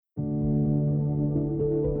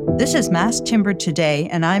This is Mass Timber Today,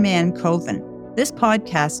 and I'm Ann Coven. This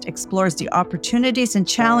podcast explores the opportunities and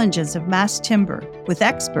challenges of mass timber with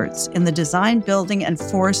experts in the design, building, and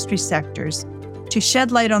forestry sectors to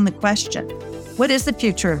shed light on the question, what is the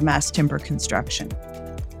future of mass timber construction?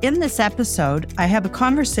 In this episode, I have a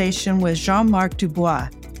conversation with Jean-Marc Dubois,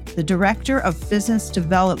 the Director of Business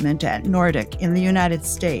Development at Nordic in the United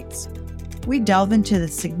States. We delve into the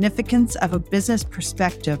significance of a business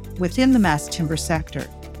perspective within the mass timber sector.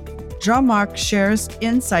 Jean-Marc shares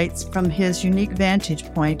insights from his unique vantage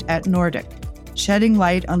point at Nordic, shedding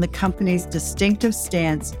light on the company's distinctive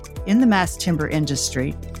stance in the mass timber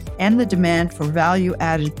industry and the demand for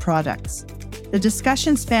value-added products. The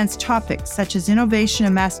discussion spans topics such as innovation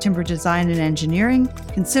in mass timber design and engineering,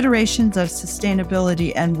 considerations of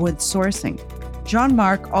sustainability and wood sourcing.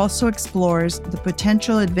 Jean-Marc also explores the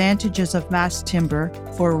potential advantages of mass timber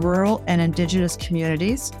for rural and Indigenous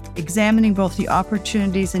communities, examining both the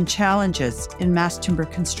opportunities and challenges in mass timber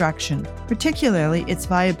construction, particularly its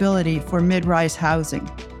viability for mid-rise housing.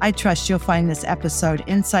 I trust you'll find this episode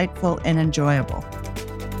insightful and enjoyable.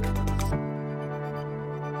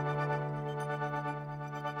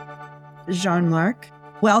 Jean-Marc,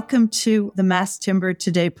 welcome to the Mass Timber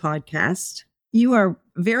Today podcast. You are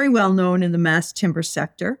very well known in the mass timber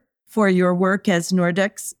sector for your work as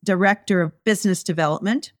Nordic's Director of Business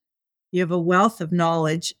Development. You have a wealth of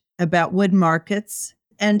knowledge about wood markets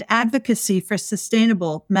and advocacy for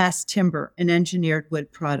sustainable mass timber and engineered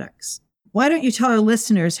wood products. Why don't you tell our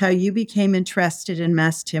listeners how you became interested in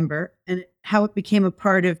mass timber and how it became a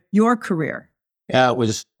part of your career? Yeah, it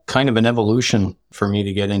was kind of an evolution for me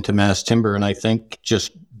to get into mass timber. And I think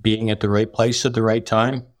just being at the right place at the right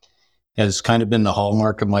time has kind of been the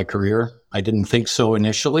hallmark of my career. I didn't think so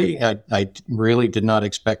initially. I really did not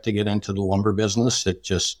expect to get into the lumber business.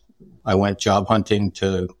 I went job hunting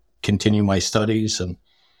to continue my studies, and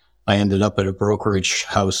I ended up at a brokerage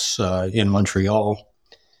house in Montreal.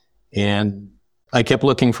 And I kept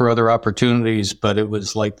looking for other opportunities, but it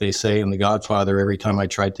was like they say in The Godfather, every time I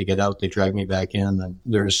tried to get out, they dragged me back in. And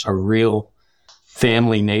there's a real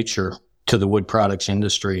family nature to the wood products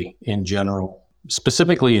industry in general.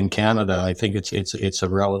 Specifically in Canada, I think it's a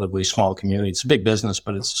relatively small community. It's a big business,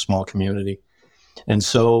 but it's a small community. And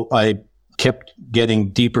so I kept getting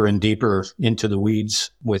deeper and deeper into the weeds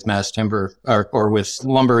with mass timber or with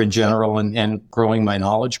lumber in general and growing my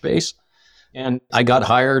knowledge base. And I got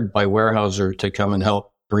hired by Weyerhaeuser to come and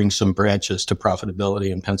help bring some branches to profitability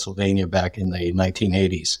in Pennsylvania back in the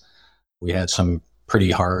 1980s. We had some pretty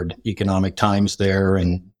hard economic times there,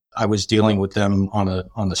 and I was dealing with them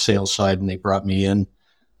on the sales side, and they brought me in,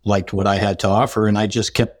 liked what I had to offer, and I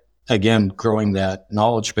just kept, again, growing that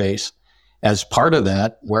knowledge base. As part of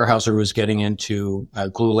that, Weyerhaeuser was getting into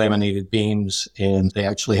glue laminated beams, and they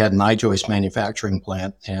actually had an I-joist manufacturing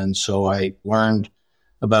plant. And so I learned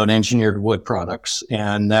about engineered wood products,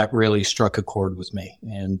 and that really struck a chord with me,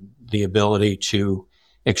 and the ability to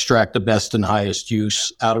extract the best and highest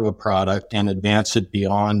use out of a product and advance it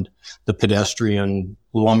beyond the pedestrian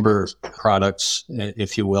lumber products,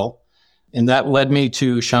 if you will. And that led me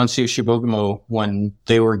to Shaanxi Shibogamo when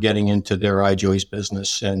they were getting into their I-joist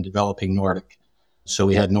business and developing Nordic. So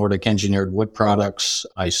we had Nordic Engineered Wood Products.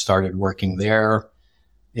 I started working there,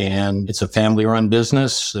 and it's a family-run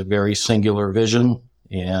business, a very singular vision.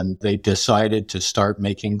 And they decided to start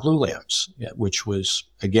making glue lamps, which was,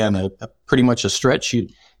 again, a pretty much a stretch.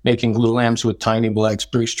 Making glue lamps with tiny black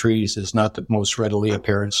spruce trees is not the most readily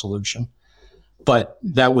apparent solution. But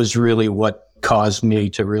that was really what caused me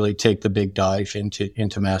to really take the big dive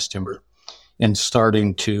into mass timber and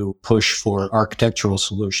starting to push for architectural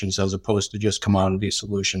solutions as opposed to just commodity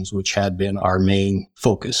solutions, which had been our main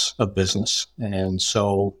focus of business. And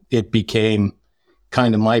so it became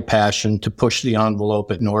kind of my passion to push the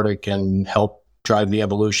envelope at Nordic and help drive the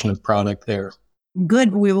evolution of product there.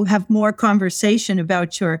 Good. We will have more conversation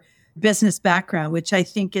about your business background, which I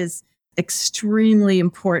think is extremely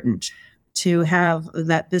important to have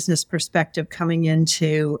that business perspective coming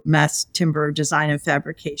into mass timber design and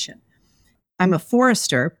fabrication. I'm a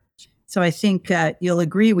forester, so I think you'll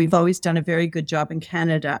agree we've always done a very good job in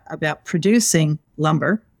Canada about producing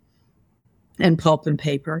lumber and pulp and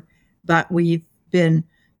paper, but we've been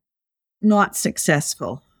not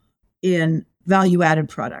successful in value-added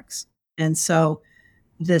products. And so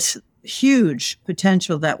this huge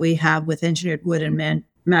potential that we have with engineered wood and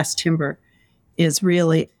mass timber is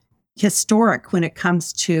really historic when it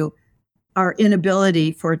comes to our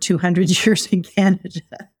inability for 200 years in Canada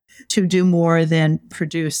to do more than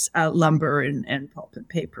produce lumber and pulp and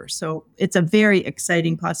paper. So it's a very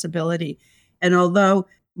exciting possibility. And although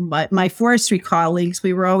my forestry colleagues,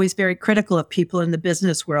 we were always very critical of people in the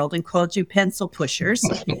business world and called you pencil pushers.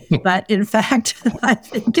 But in fact, I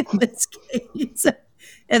think in this case,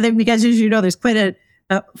 and then because as you know, there's quite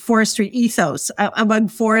a forestry ethos among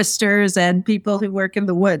foresters and people who work in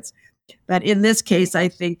the woods. But in this case, I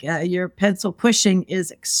think your pencil pushing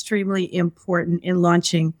is extremely important in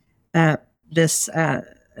launching this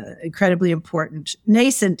incredibly important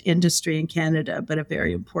nascent industry in Canada, but a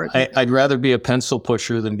very important. I'd rather be a pencil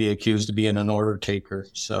pusher than be accused of being an order taker.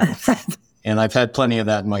 So, and I've had plenty of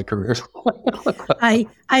that in my career. I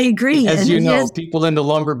agree. As you know, people in the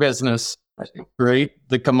lumber business, right?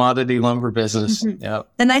 The commodity lumber business. Mm-hmm. Yeah.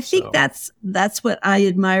 And I think that's what I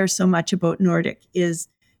admire so much about Nordic is,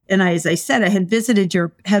 and as I said, I had visited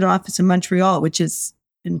your head office in Montreal, which is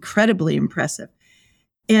incredibly impressive.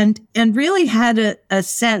 And really had a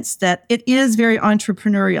sense that it is very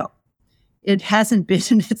entrepreneurial. It hasn't been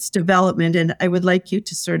in its development, and I would like you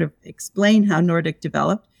to sort of explain how Nordic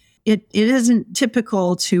developed. It isn't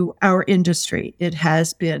typical to our industry. It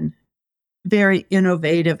has been very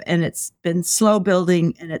innovative, and it's been slow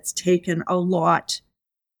building, and it's taken a lot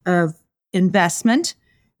of investment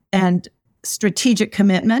and strategic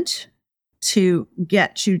commitment to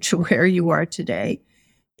get you to where you are today.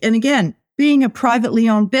 And again, being a privately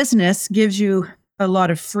owned business gives you a lot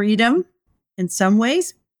of freedom in some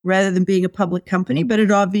ways, rather than being a public company, but it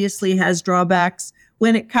obviously has drawbacks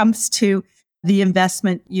when it comes to the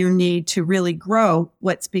investment you need to really grow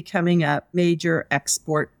what's becoming a major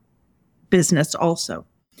export business also.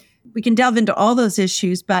 We can delve into all those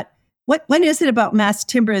issues, but what is it about mass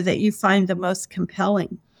timber that you find the most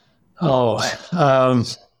compelling? Well,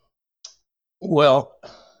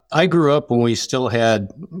 I grew up when we still had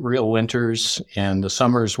real winters and the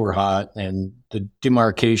summers were hot and the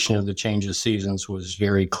demarcation of the change of seasons was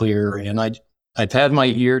very clear. And I've had my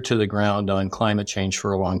ear to the ground on climate change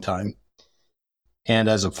for a long time. And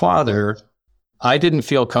as a father, I didn't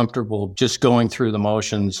feel comfortable just going through the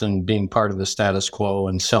motions and being part of the status quo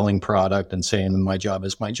and selling product and saying my job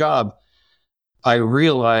is my job. I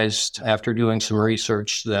realized after doing some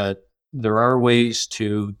research that there are ways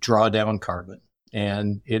to draw down carbon.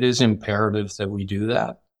 And it is imperative that we do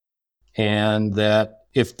that. And that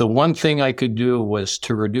if the one thing I could do was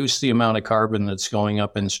to reduce the amount of carbon that's going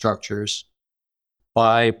up in structures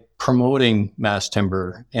by promoting mass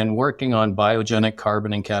timber and working on biogenic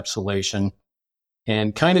carbon encapsulation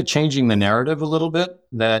and kind of changing the narrative a little bit,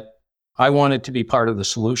 that I wanted to be part of the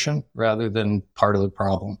solution rather than part of the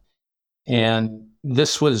problem. And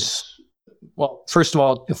this was, well, first of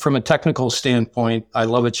all, from a technical standpoint, I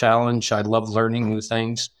love a challenge. I love learning new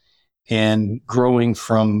things and growing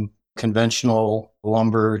from conventional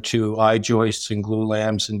lumber to I-joists and glue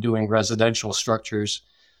lams and doing residential structures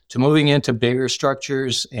to moving into bigger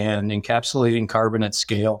structures and encapsulating carbon at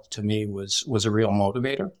scale, to me was a real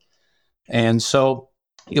motivator. And so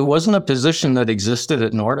it wasn't a position that existed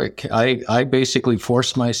at Nordic. I basically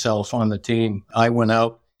forced myself on the team. I went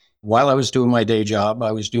out. While I was doing my day job,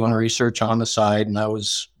 I was doing research on the side, and I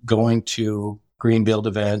was going to greenfield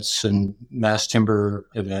events and mass timber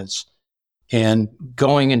events and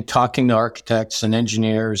going and talking to architects and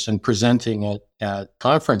engineers and presenting at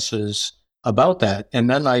conferences about that. And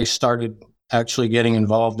then I started actually getting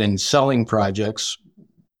involved in selling projects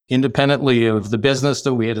independently of the business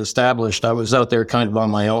that we had established. I was out there kind of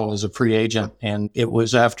on my own as a free agent. And it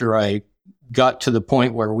was after I got to the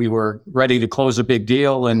point where we were ready to close a big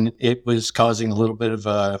deal, and it was causing a little bit of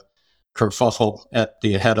a kerfuffle at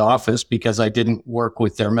the head office because I didn't work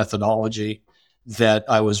with their methodology that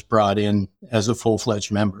I was brought in as a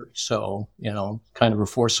full-fledged member. So, kind of a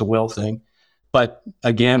force of will thing. But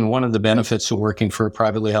again, one of the benefits of working for a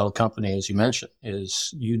privately held company, as you mentioned,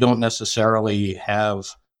 is you don't necessarily have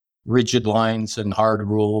rigid lines and hard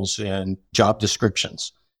rules and job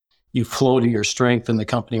descriptions. You flow to your strength, and the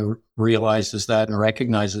company realizes that and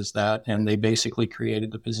recognizes that, and they basically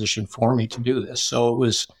created the position for me to do this. So it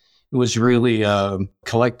was really a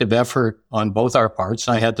collective effort on both our parts.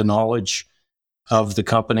 I had the knowledge of the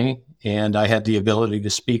company, and I had the ability to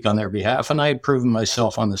speak on their behalf, and I had proven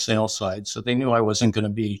myself on the sales side. So they knew I wasn't going to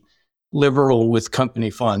be liberal with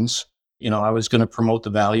company funds. I was going to promote the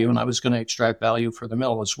value, and I was going to extract value for the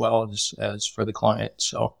mill as well as for the client.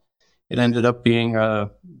 So it ended up being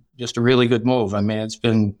just a really good move. I mean, it's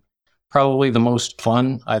been probably the most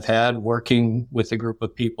fun I've had working with a group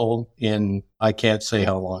of people in, I can't say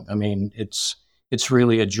how long. I mean, it's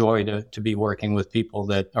really a joy to be working with people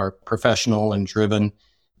that are professional and driven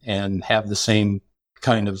and have the same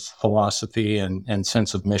kind of philosophy and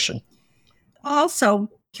sense of mission.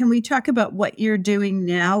 Also, Can we talk about what you're doing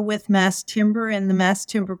now with mass timber and the mass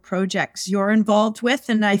timber projects you're involved with?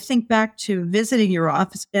 And I think back to visiting your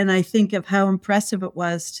office, and I think of how impressive it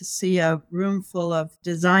was to see a room full of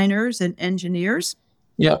designers and engineers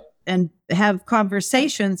Yeah. and have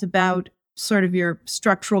conversations about sort of your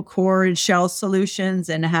structural core and shell solutions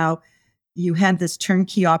and how you had this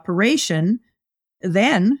turnkey operation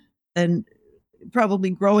then, and probably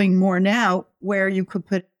growing more now, where you could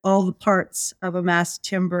put all the parts of a mass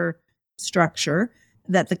timber structure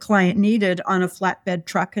that the client needed on a flatbed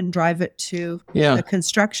truck and drive it to a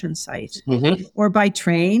construction site or by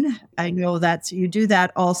train. I know you do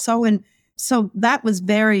that also. And so that was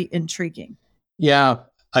very intriguing. Yeah.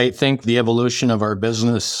 I think the evolution of our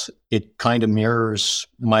business, it kind of mirrors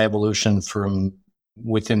my evolution from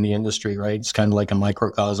within the industry, right? It's kind of like a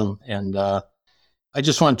microcosm. And I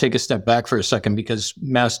just want to take a step back for a second, because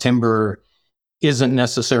mass timber isn't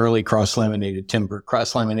necessarily cross-laminated timber.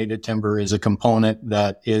 Cross-laminated timber is a component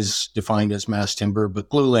that is defined as mass timber, but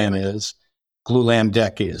glulam is, glulam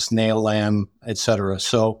deck is, nail lam, etc.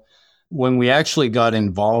 So when we actually got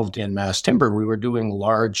involved in mass timber, we were doing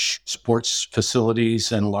large sports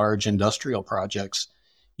facilities and large industrial projects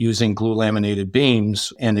using glue laminated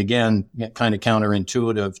beams. And again, kind of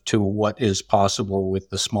counterintuitive to what is possible with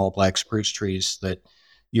the small black spruce trees that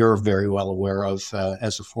you're very well aware of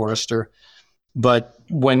as a forester. But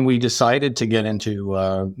when we decided to get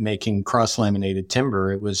into making cross-laminated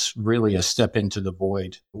timber, it was really a step into the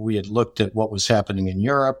void. We had looked at what was happening in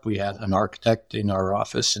Europe. We had an architect in our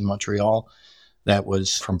office in Montreal that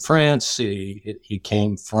was from France. He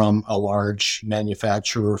came from a large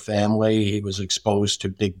manufacturer family. He was exposed to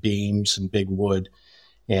big beams and big wood,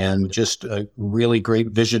 and just a really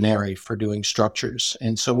great visionary for doing structures.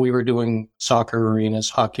 And so we were doing soccer arenas,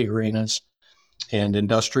 hockey arenas, and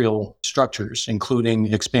industrial structures,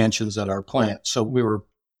 including expansions at our plant. So we were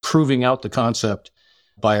proving out the concept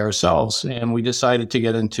by ourselves, and we decided to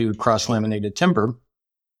get into cross-laminated timber.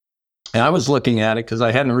 And I was looking at it because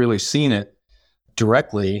I hadn't really seen it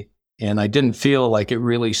directly, and I didn't feel like it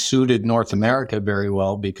really suited North America very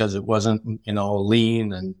well, because it wasn't,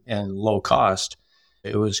 lean and low cost.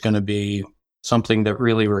 It was going to be something that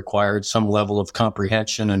really required some level of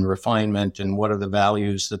comprehension and refinement, and what are the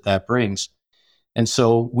values that brings. And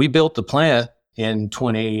so we built the plant in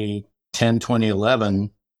 2010,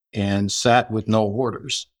 2011, and sat with no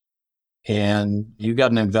orders. And you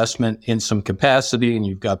got an investment in some capacity, and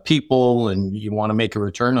you've got people, and you want to make a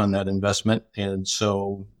return on that investment. And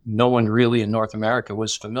so no one really in North America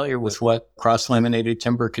was familiar with what cross-laminated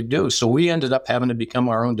timber could do. So we ended up having to become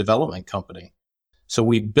our own development company. So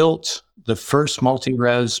we built the first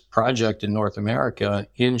multi-res project in North America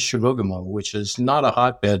in Chibougamau, which is not a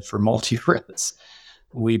hotbed for multi-res.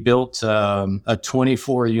 We built a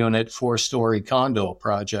 24-unit, 4-story condo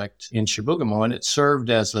project in Chibougamau, and it served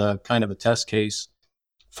as a kind of a test case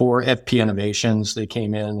for FP Innovations. They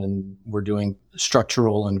came in and were doing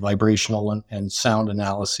structural and vibrational and sound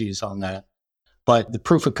analyses on that. But the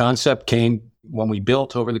proof of concept came when we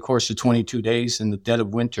built over the course of 22 days in the dead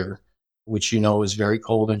of winter, which is very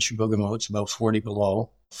cold in Chibougamau. It's about 40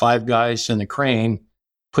 below. 5 guys in a crane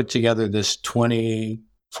put together this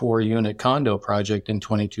 24-unit condo project in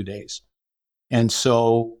 22 days. And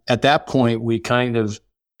so at that point, we kind of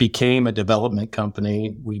became a development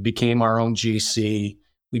company. We became our own GC.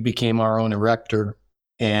 We became our own erector.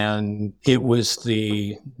 And it was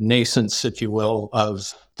the nascence, if you will,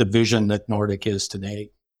 of the vision that Nordic is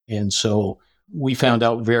today. And so we found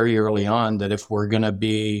out very early on that if we're going to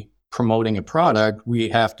be promoting a product, we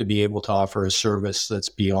have to be able to offer a service that's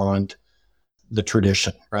beyond the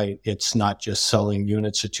tradition, right? It's not just selling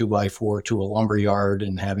units of 2x4 to a lumber yard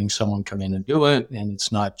and having someone come in and do it. And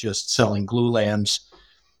it's not just selling glue lams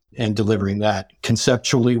and delivering that.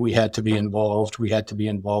 Conceptually, we had to be involved. We had to be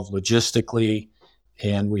involved logistically,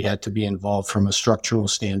 and we had to be involved from a structural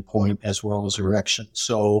standpoint as well as erection.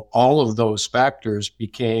 So all of those factors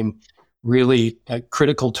became really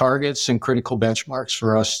critical targets and critical benchmarks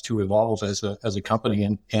for us to evolve as a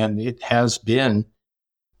company. And it has been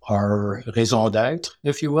our raison d'etre,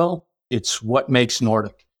 if you will. It's what makes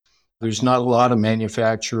Nordic. There's not a lot of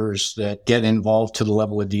manufacturers that get involved to the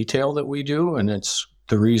level of detail that we do. And it's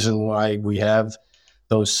the reason why we have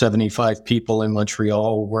those 75 people in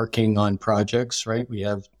Montreal working on projects, right? We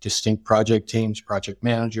have distinct project teams, project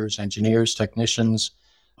managers, engineers, technicians,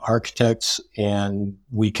 architects, and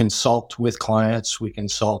we consult with clients. We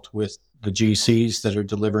consult with the GCs that are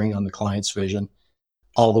delivering on the client's vision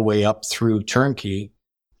all the way up through turnkey.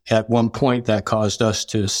 At one point, that caused us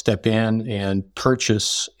to step in and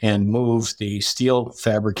purchase and move the steel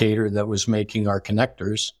fabricator that was making our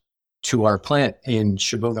connectors to our plant in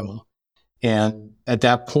Chibougamau. And at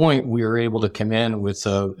that point, we were able to come in with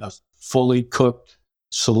a fully cooked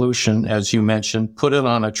solution, as you mentioned, put it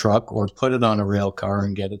on a truck or put it on a rail car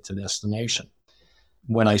and get it to destination.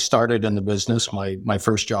 When I started in the business, my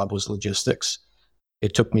first job was logistics.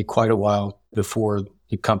 It took me quite a while before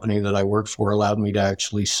the company that I worked for allowed me to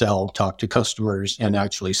actually sell, talk to customers, and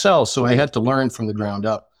actually sell. So I had to learn from the ground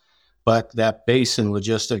up. But that base in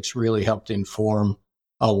logistics really helped inform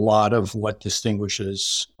a lot of what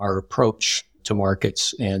distinguishes our approach to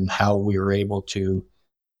markets and how we were able to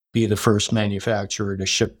be the first manufacturer to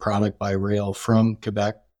ship product by rail from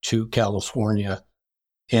Quebec to California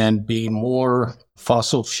and be more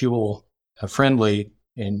fossil fuel friendly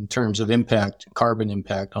in terms of impact, carbon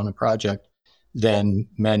impact on a project than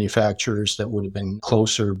manufacturers that would have been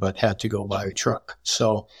closer but had to go by truck.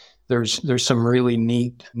 So there's some really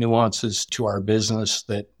neat nuances to our business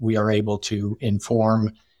that we are able to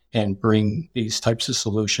inform and bring these types of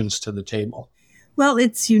solutions to the table. Well,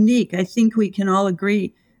 it's unique. I think we can all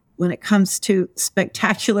agree when it comes to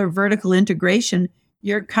spectacular vertical integration,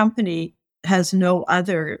 your company has no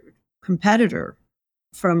other competitor,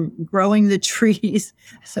 from growing the trees,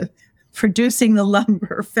 so producing the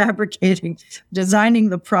lumber, fabricating, designing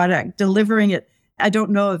the product, delivering it. I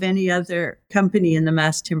don't know of any other company in the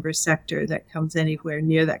mass timber sector that comes anywhere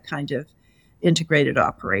near that kind of integrated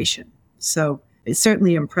operation. So it's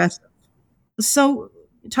certainly impressive. So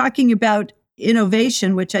talking about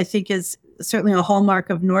innovation, which I think is certainly a hallmark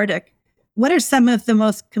of Nordic, what are some of the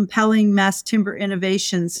most compelling mass timber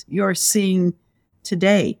innovations you're seeing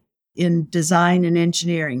today in design and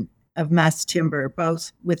engineering of mass timber,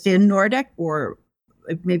 both within Nordic or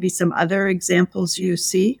maybe some other examples you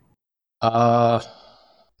see?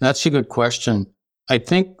 That's a good question. I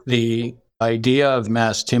think the idea of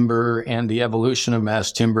mass timber and the evolution of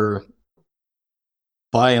mass timber,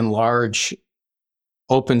 by and large,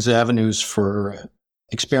 opens avenues for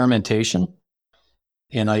experimentation.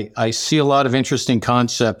 And I see a lot of interesting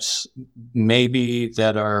concepts, maybe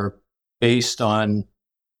that are based on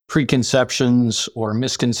preconceptions or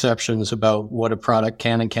misconceptions about what a product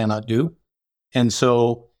can and cannot do. And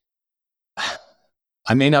so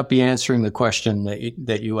I may not be answering the question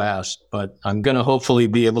that you asked, but I'm going to hopefully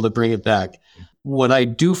be able to bring it back. What I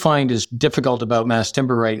do find is difficult about mass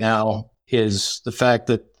timber right now is the fact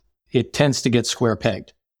that it tends to get square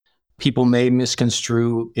pegged. People may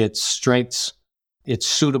misconstrue its strengths, its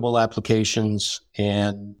suitable applications,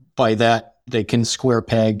 and by that, they can square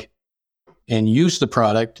peg and use the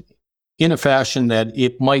product in a fashion that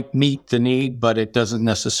it might meet the need, but it doesn't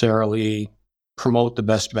necessarily promote the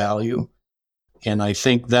best value. And I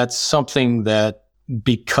think that's something that,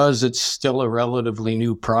 because it's still a relatively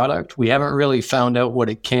new product, we haven't really found out what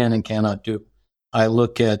it can and cannot do. I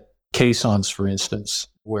look at caissons, for instance,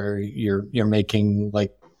 where you're making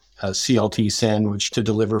like a CLT sandwich to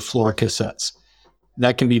deliver floor cassettes.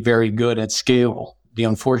 That can be very good at scale. The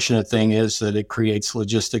unfortunate thing is that it creates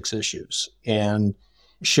logistics issues, and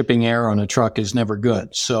shipping air on a truck is never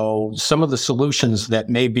good. So some of the solutions that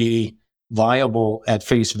may be viable at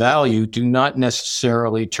face value do not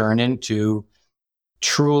necessarily turn into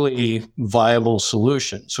truly viable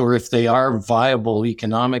solutions. Or if they are viable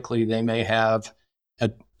economically, they may have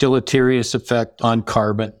a deleterious effect on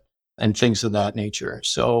carbon and things of that nature.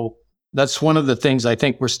 So that's one of the things I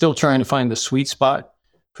think we're still trying to find the sweet spot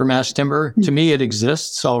for mass timber. To me, it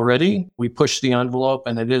exists already. We push the envelope,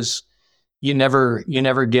 and it is, you never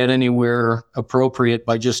get anywhere appropriate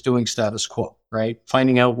by just doing status quo, right?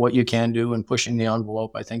 Finding out what you can do and pushing the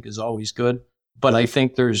envelope, I think, is always good. But I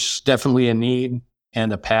think there's definitely a need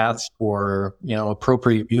and a path for,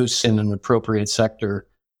 appropriate use in an appropriate sector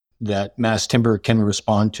that mass timber can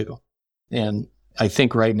respond to. And I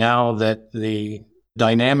think right now that the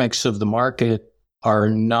dynamics of the market are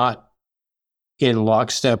not in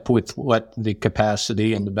lockstep with what the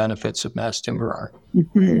capacity and the benefits of mass timber are.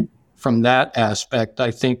 Mm-hmm. From that aspect, I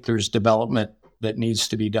think there's development that needs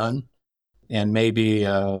to be done, and maybe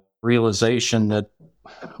a realization that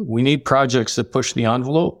we need projects that push the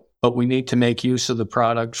envelope, but we need to make use of the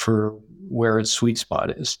product for where its sweet spot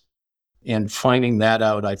is. And finding that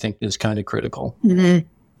out, I think, is kind of critical.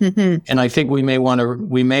 Mm-hmm. Mm-hmm. And I think we may want to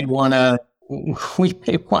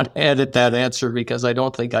edit that answer, because I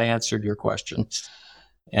don't think I answered your question,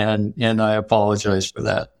 and I apologize for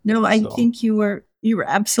that. No, I think you were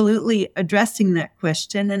absolutely addressing that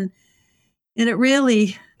question, and it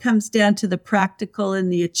really comes down to the practical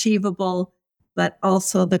and the achievable, but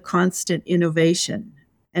also the constant innovation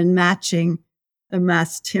and matching the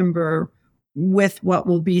mass timber with what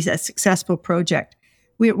will be a successful project.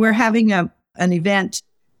 We're having an event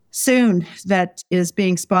soon that is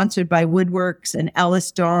being sponsored by Woodworks and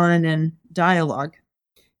Ellis Dawn and Dialogue.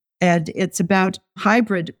 And it's about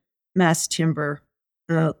hybrid mass timber,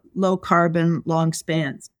 low carbon, long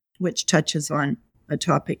spans, which touches on a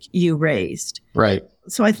topic you raised. Right.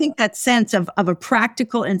 So I think that sense of a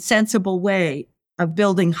practical and sensible way of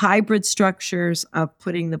building hybrid structures, of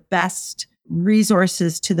putting the best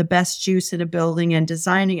resources to the best use in a building and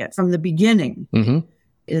designing it from the beginning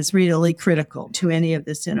is really critical to any of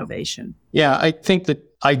this innovation. Yeah, I think that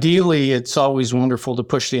ideally it's always wonderful to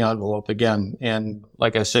push the envelope again. And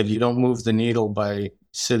like I said, you don't move the needle by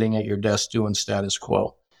sitting at your desk doing status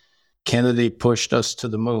quo. Kennedy pushed us to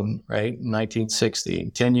the moon, right? In 1960.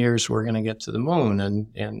 In 10 years, we're going to get to the moon.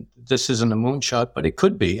 And this isn't a moonshot, but it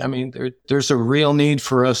could be. I mean, there's a real need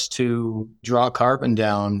for us to draw carbon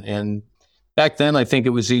down. And back then, I think it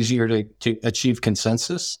was easier to achieve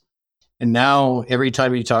consensus. And now every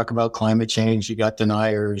time you talk about climate change, you got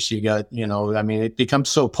deniers, you got, it becomes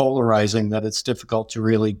so polarizing that it's difficult to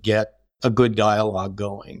really get a good dialogue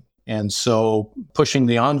going. And so pushing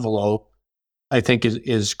the envelope, I think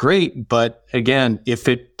is great. But again, if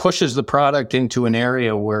it pushes the product into an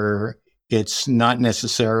area where it's not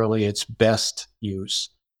necessarily its best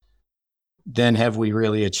use, then have we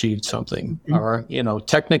really achieved something? Or,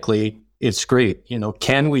 technically it's great.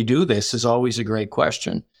 Can we do this is always a great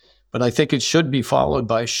question. But I think it should be followed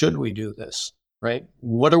by, should we do this, right?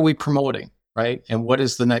 What are we promoting, right? And what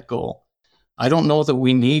is the net goal? I don't know that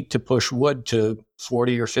we need to push wood to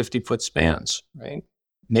 40 or 50 foot spans, right?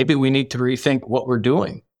 Maybe we need to rethink what we're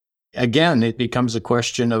doing. Again, it becomes a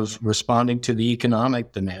question of responding to the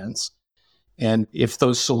economic demands. And if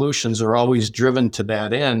those solutions are always driven to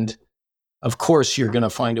that end, of course, you're going to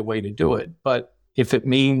find a way to do it. But if it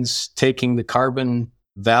means taking the carbon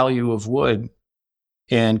value of wood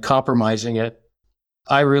and compromising it,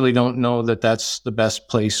 I really don't know that that's the best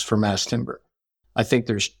place for mass timber. I think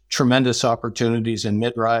there's tremendous opportunities in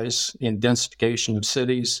mid-rise, in densification of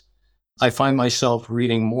cities. I find myself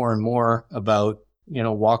reading more and more about,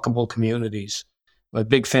 walkable communities. I'm a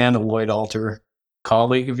big fan of Lloyd Alter,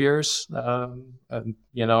 colleague of yours.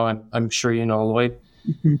 I'm sure you know Lloyd.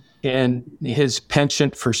 And his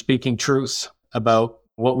penchant for speaking truth about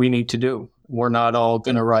what we need to do. We're not all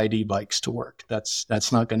going to ride e-bikes to work.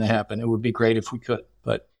 That's not going to happen. It would be great if we could.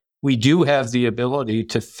 But we do have the ability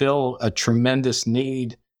to fill a tremendous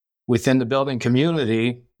need within the building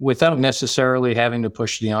community without necessarily having to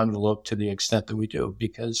push the envelope to the extent that we do.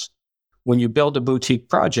 Because when you build a boutique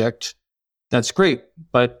project, that's great.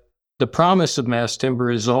 But the promise of mass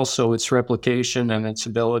timber is also its replication and its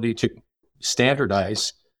ability to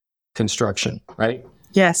standardize construction, right?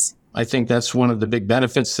 Yes. I think that's one of the big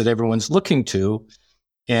benefits that everyone's looking to.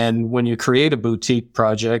 And when you create a boutique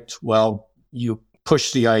project, well, you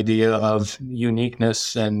push the idea of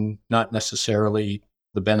uniqueness and not necessarily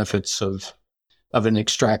the benefits of an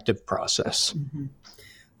extractive process.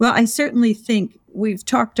 Well, I certainly think we've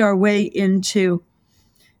talked our way into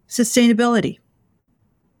sustainability.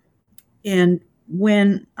 And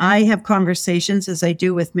when I have conversations, as I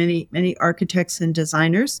do with many, many architects and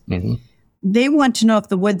designers, they want to know if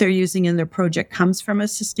the wood they're using in their project comes from a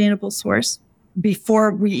sustainable source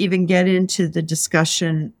before we even get into the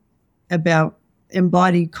discussion about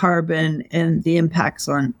embodied carbon and the impacts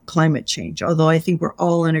on climate change. Although I think we're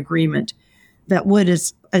all in agreement that wood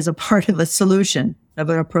is as a part of a solution of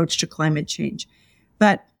an approach to climate change.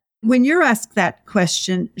 But when you're asked that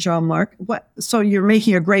question, Jean-Marc, so you're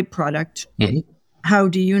making a great product. How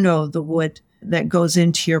do you know the wood that goes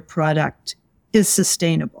into your product is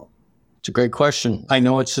sustainable? It's a great question. I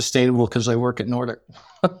know it's sustainable because I work at Nordic.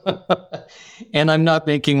 And I'm not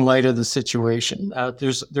making light of the situation.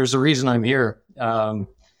 There's a reason I'm here.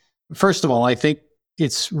 First of all, I think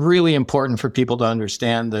it's really important for people to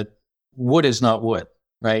understand that wood is not wood,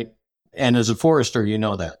 right? And as a forester, you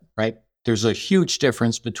know that, right? There's a huge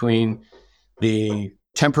difference between the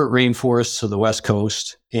temperate rainforests of the West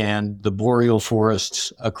Coast and the boreal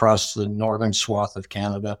forests across the northern swath of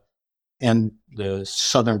Canada, and the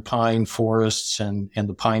southern pine forests and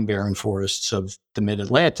the pine barren forests of the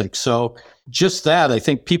mid-Atlantic. So just that, I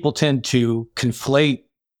think people tend to conflate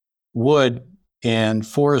wood and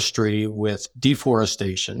forestry with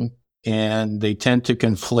deforestation, and they tend to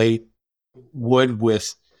conflate wood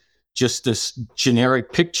with just this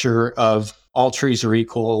generic picture of all trees are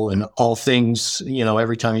equal and all things,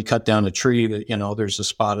 every time you cut down a tree, that, there's a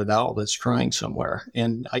spotted owl that's crying somewhere.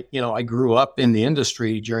 And I grew up in the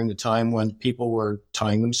industry during the time when people were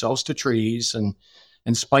tying themselves to trees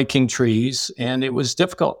and spiking trees, and it was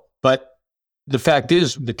difficult. But the fact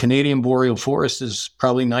is, the Canadian boreal forest is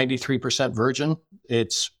probably 93% virgin.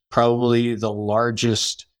 It's probably the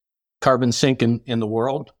largest carbon sink in the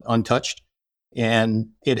world, untouched. And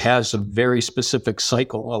it has a very specific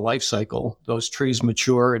cycle, a life cycle. Those trees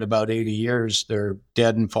mature at about 80 years. They're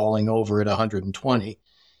dead and falling over at 120.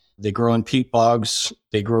 They grow in peat bogs.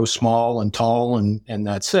 They grow small and tall, and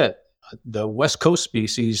that's it. The West Coast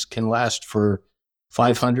species can last for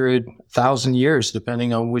 500,000 years,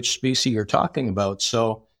 depending on which species you're talking about.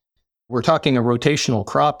 So we're talking a rotational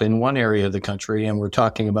crop in one area of the country, and we're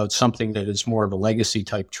talking about something that is more of a legacy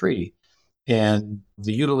type tree. And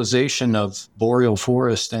the utilization of boreal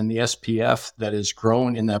forest and the SPF that is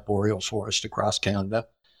grown in that boreal forest across Canada,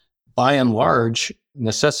 by and large,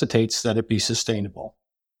 necessitates that it be sustainable.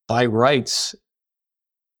 By rights,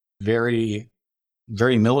 very,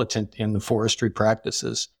 very militant in the forestry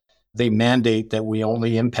practices. They mandate that we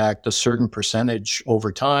only impact a certain percentage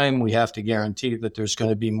over time. We have to guarantee that there's going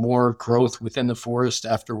to be more growth within the forest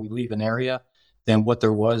after we leave an area than what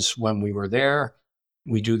there was when we were there.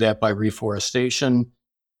 We do that by reforestation.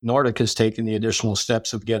 Nordic has taken the additional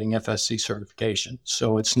steps of getting FSC certification.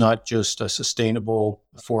 So it's not just a sustainable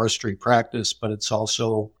forestry practice, but it's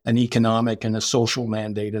also an economic and a social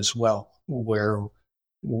mandate as well, where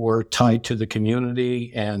we're tied to the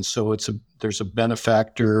community. And so there's a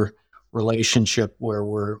benefactor relationship where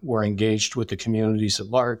we're engaged with the communities at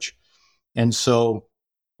large. And so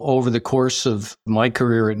over the course of my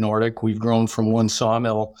career at Nordic, we've grown from one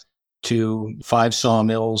sawmill to 5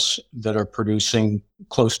 sawmills that are producing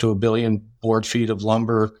close to 1 billion board feet of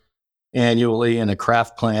lumber annually, and a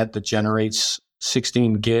kraft plant that generates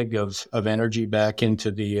 16 gig of energy back into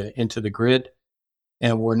the grid.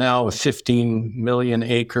 And we're now a 15 million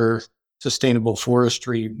acre sustainable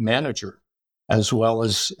forestry manager, as well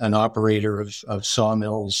as an operator of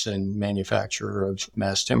sawmills and manufacturer of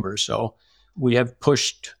mass timber. So we have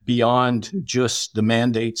pushed beyond just the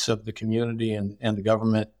mandates of the community and the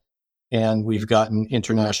government, and we've gotten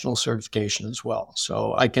international certification as well.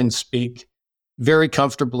 So I can speak very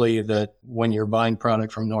comfortably that when you're buying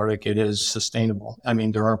product from Nordic, it is sustainable. I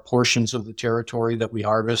mean, there are portions of the territory that we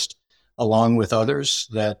harvest along with others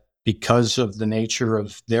that, because of the nature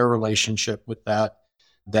of their relationship with that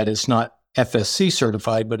is not FSC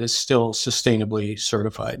certified, but is still sustainably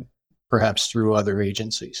certified, perhaps through other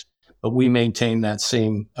agencies. But we maintain that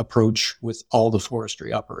same approach with all the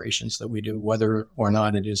forestry operations that we do, whether or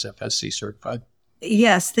not it is FSC certified.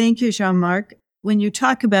 Yes, thank you, Jean-Marc. When you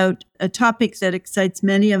talk about a topic that excites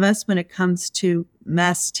many of us when it comes to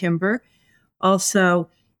mass timber, also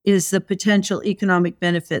is the potential economic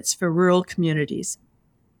benefits for rural communities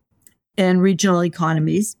and regional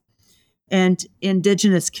economies and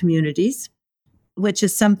Indigenous communities, which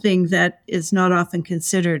is something that is not often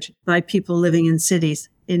considered by people living in cities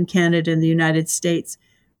in Canada and the United States.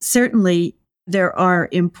 Certainly, there are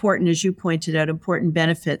important, as you pointed out, important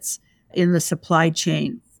benefits in the supply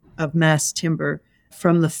chain of mass timber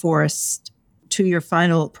from the forest to your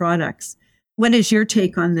final products. What is your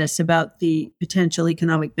take on this about the potential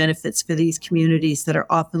economic benefits for these communities that are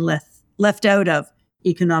often left out of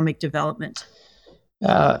economic development?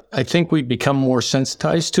 I think we've become more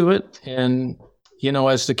sensitized to it. And,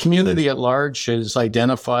 as the community at large has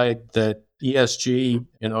identified that ESG,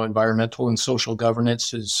 environmental and social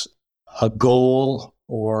governance, is a goal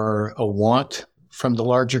or a want from the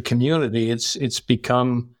larger community, it's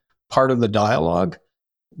become part of the dialogue.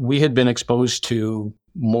 We had been exposed to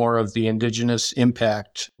more of the Indigenous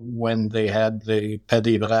impact when they had the Paix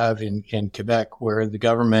des Braves in Quebec, where the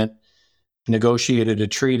government negotiated a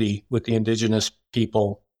treaty with the Indigenous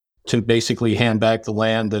people to basically hand back the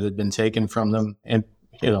land that had been taken from them. And,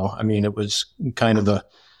 it was kind of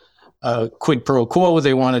a quid pro quo.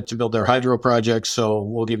 They wanted to build their hydro projects, so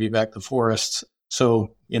we'll give you back the forests.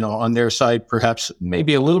 So, on their side, perhaps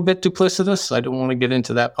maybe a little bit duplicitous. I don't want to get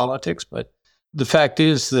into that politics, but the fact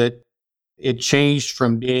is that it changed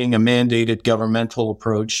from being a mandated governmental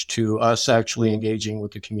approach to us actually engaging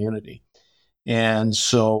with the community. And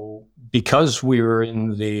so because we were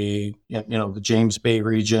in the James Bay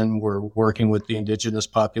region, we're working with the Indigenous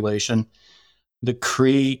population, the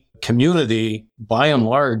Cree community, by and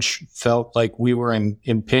large, felt like we were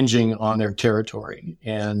impinging on their territory.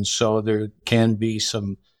 And so there can be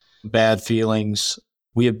some bad feelings.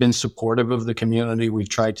 We have been supportive of the community. We've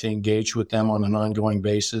tried to engage with them on an ongoing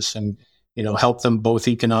basis and, help them both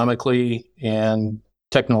economically and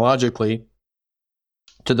technologically,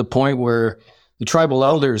 to the point where the tribal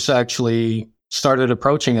elders actually started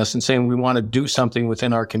approaching us and saying, we want to do something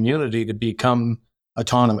within our community to become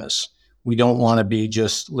autonomous. We don't want to be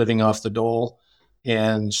just living off the dole.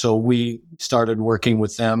 And so we started working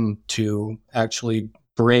with them to actually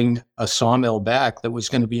bring a sawmill back that was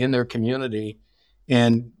going to be in their community.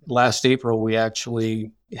 And last April, we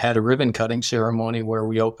actually had a ribbon cutting ceremony where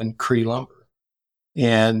we opened Cree Lumber.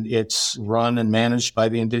 And it's run and managed by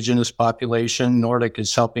the indigenous population. Nordic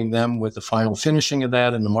is helping them with the final finishing of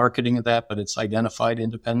that and the marketing of that, but it's identified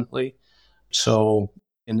independently. So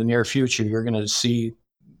in the near future, you're going to see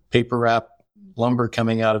paper wrap lumber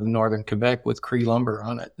coming out of northern Quebec with Cree lumber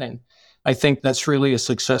on it. And I think that's really a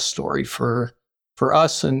success story for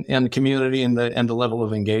us and the community and the level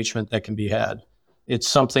of engagement that can be had. It's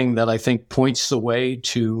something that I think points the way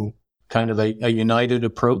to kind of a united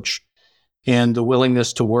approach and the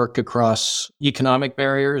willingness to work across economic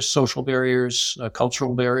barriers, social barriers,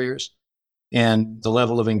 cultural barriers, and the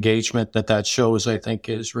level of engagement that shows, I think,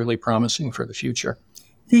 is really promising for the future.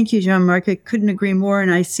 Thank you, Jean-Marc. I couldn't agree more,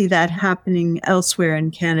 and I see that happening elsewhere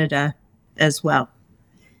in Canada as well.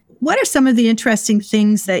 What are some of the interesting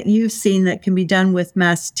things that you've seen that can be done with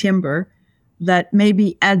mass timber that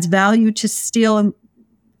maybe adds value to steel and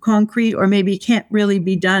concrete, or maybe can't really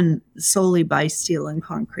be done solely by steel and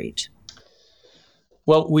concrete?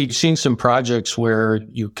 Well, we've seen some projects where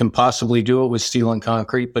you can possibly do it with steel and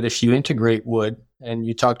concrete, but if you integrate wood, and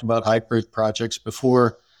you talked about hybrid projects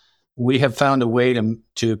before, we have found a way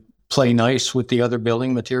to play nice with the other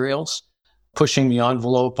building materials, pushing the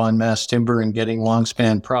envelope on mass timber and getting long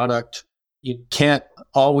span product. You can't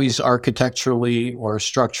always architecturally or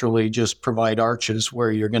structurally just provide arches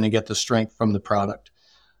where you're going to get the strength from the product.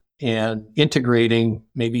 And integrating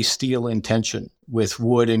maybe steel in tension with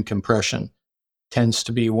wood and compression tends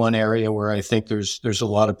to be one area where I think there's a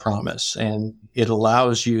lot of promise, and it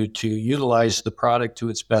allows you to utilize the product to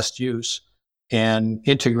its best use and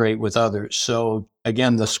integrate with others. So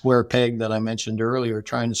again, the square peg that I mentioned earlier,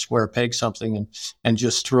 trying to square peg something and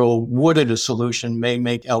just throw wood at a solution may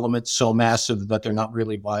make elements so massive that they're not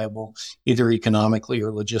really viable, either economically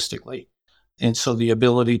or logistically. And so the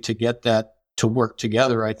ability to get that to work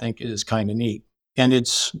together, I think, is kind of neat. And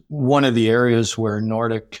it's one of the areas where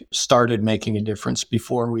Nordic started making a difference.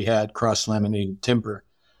 Before we had cross-laminated timber,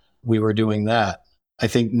 we were doing that. I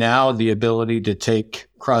think now the ability to take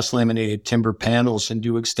cross-laminated timber panels and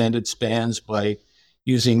do extended spans by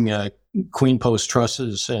using queen post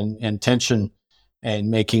trusses and tension and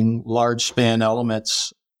making large span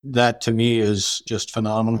elements, that to me is just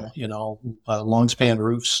phenomenal. Long span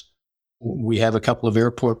roofs. We have a couple of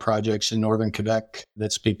airport projects in northern Quebec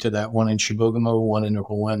that speak to that, one in Chibougamau, one in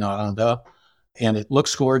Rouyn-Noranda. And it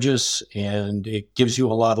looks gorgeous and it gives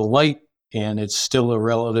you a lot of light, and it's still a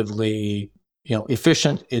relatively,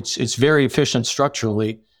 efficient. It's very efficient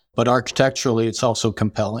structurally, but architecturally it's also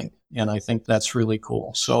compelling. And I think that's really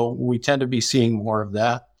cool. So we tend to be seeing more of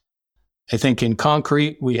that. I think in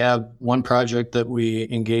concrete, we have one project that we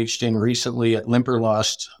engaged in recently at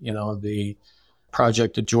Limberlost, the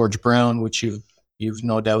project at George Brown, which you've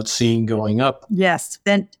no doubt seen going up. Yes,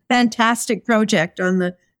 fantastic project on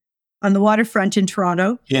the waterfront in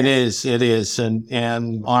Toronto. It is,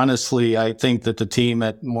 and honestly, I think that the team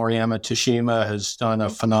at Moriyama Teshima has done a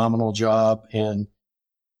phenomenal job and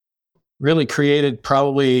really created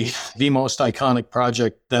probably the most iconic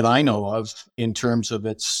project that I know of in terms of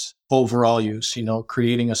its overall use.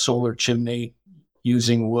 Creating a solar chimney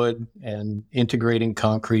using wood and integrating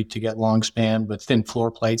concrete to get long span but thin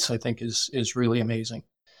floor plates, I think is really amazing.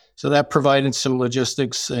 So that provided some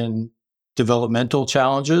logistics and developmental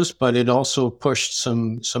challenges, but it also pushed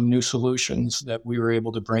some new solutions that we were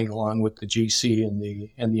able to bring along with the GC and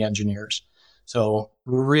the engineers. So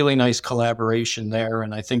really nice collaboration there.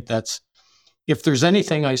 And I think if there's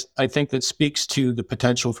anything I think that speaks to the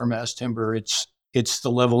potential for mass timber, it's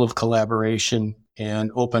the level of collaboration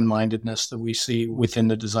and open-mindedness that we see within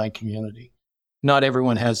the design community. Not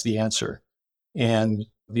everyone has the answer, and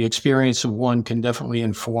the experience of one can definitely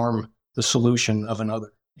inform the solution of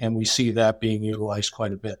another. And we see that being utilized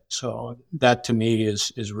quite a bit. So that to me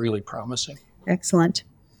is really promising. Excellent.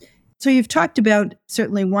 So you've talked about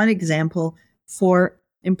certainly one example for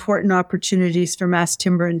important opportunities for mass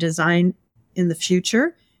timber and design in the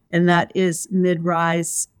future, and that is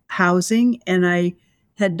mid-rise housing. And I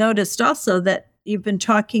had noticed also that you've been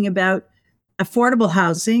talking about affordable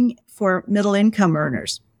housing for middle income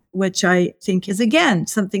earners, which I think is, again,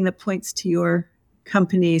 something that points to your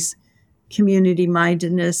company's community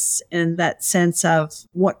mindedness and that sense of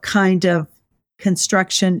what kind of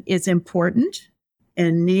construction is important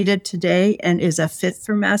and needed today and is a fit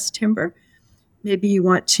for mass timber. Maybe you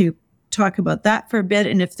want to talk about that for a bit,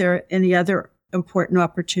 and if there are any other important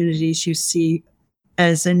opportunities you see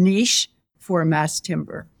as a niche for mass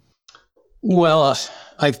timber. Well,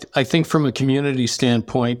 I think from a community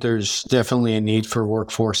standpoint, there's definitely a need for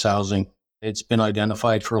workforce housing. It's been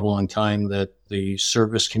identified for a long time that the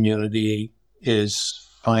service community is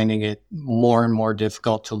finding it more and more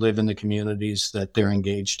difficult to live in the communities that they're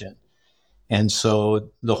engaged in. And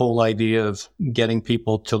so the whole idea of getting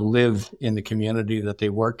people to live in the community that they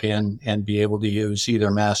work in and be able to use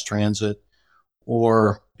either mass transit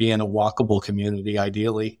or be in a walkable community,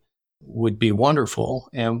 ideally, would be wonderful.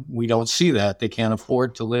 And we don't see that. They can't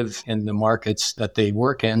afford to live in the markets that they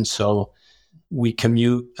work in. So we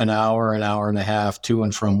commute an hour and a half to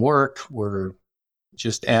and from work. We're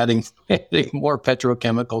just adding more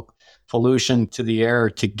petrochemical pollution to the air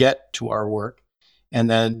to get to our work. And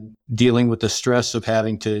then dealing with the stress of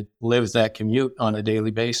having to live that commute on a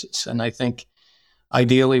daily basis. And I think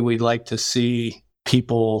ideally we'd like to see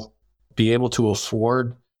people be able to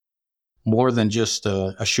afford more than just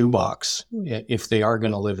a shoebox if they are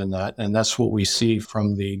going to live in that. And that's what we see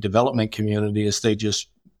from the development community is they just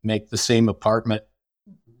make the same apartment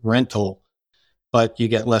rental, but you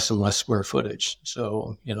get less and less square footage.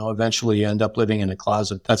 So, eventually you end up living in a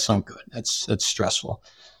closet. That's not good. That's stressful.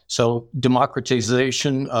 So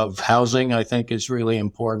democratization of housing, I think, is really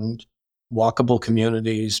important. Walkable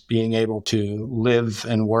communities, being able to live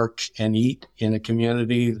and work and eat in a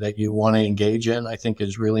community that you want to engage in, I think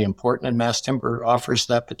is really important. And mass timber offers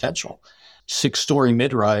that potential. 6-story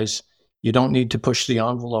mid-rise, you don't need to push the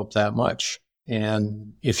envelope that much.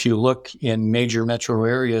 And if you look in major metro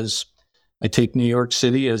areas, I take New York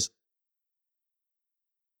City as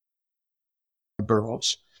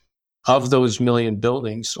boroughs. Of those million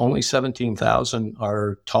buildings, only 17,000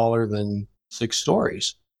 are taller than 6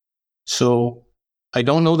 stories. So I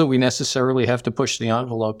don't know that we necessarily have to push the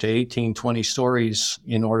envelope to 18, 20 stories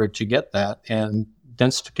in order to get that. And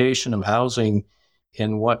densification of housing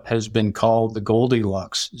in what has been called the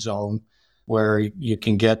Goldilocks zone, where you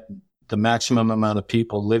can get the maximum amount of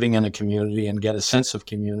people living in a community and get a sense of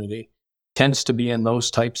community, tends to be in those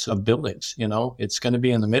types of buildings. It's going to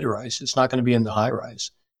be in the mid-rise. It's not going to be in the high-rise.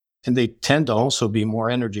 And they tend to also be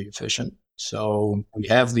more energy efficient. So we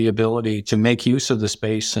have the ability to make use of the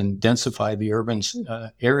space and densify the urban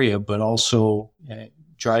area, but also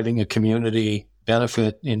driving a community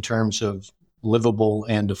benefit in terms of livable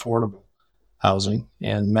and affordable housing.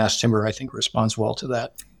 And mass timber, I think, responds well to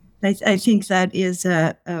that. I think that is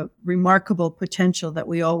a remarkable potential that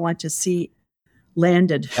we all want to see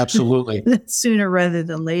landed. Absolutely. Sooner rather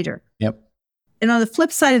than later. Yep. And on the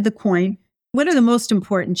flip side of the coin, what are the most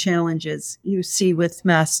important challenges you see with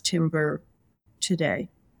mass timber today?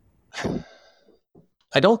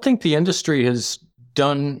 I don't think the industry has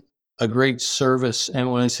done a great service.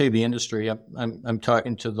 And when I say the industry, I'm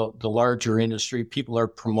talking to the larger industry. People are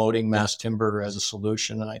promoting mass timber as a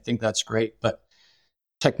solution, and I think that's great. But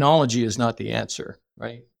technology is not the answer,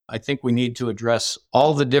 right? I think we need to address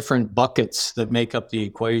all the different buckets that make up the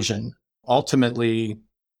equation. Ultimately,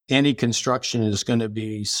 any construction is going to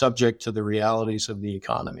be subject to the realities of the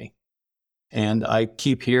economy. And I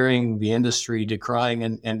keep hearing the industry decrying,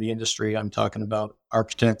 and the industry, I'm talking about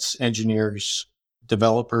architects, engineers,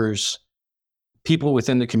 developers, people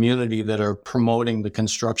within the community that are promoting the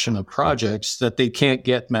construction of projects, that they can't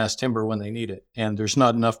get mass timber when they need it. And there's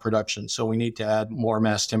not enough production. So we need to add more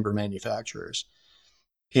mass timber manufacturers.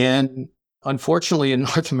 And unfortunately, in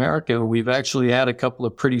North America, we've actually had a couple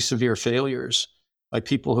of pretty severe failures by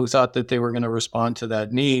people who thought that they were going to respond to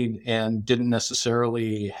that need and didn't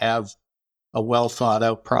necessarily have a well thought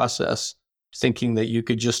out process, thinking that you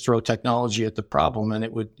could just throw technology at the problem and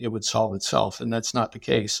it would solve itself. And that's not the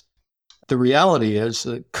case. The reality is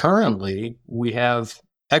that currently we have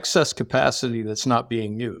excess capacity that's not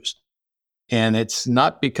being used. And it's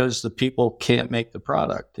not because the people can't make the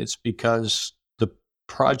product. It's because the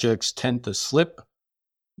projects tend to slip.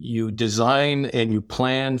 You design and you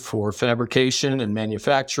plan for fabrication and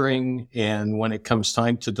manufacturing. And when it comes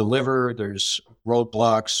time to deliver, there's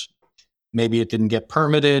roadblocks. Maybe it didn't get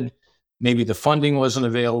permitted. Maybe the funding wasn't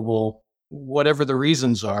available. Whatever the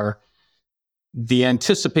reasons are, the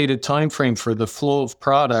anticipated time frame for the flow of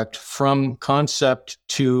product from concept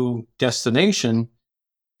to destination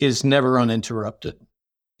is never uninterrupted.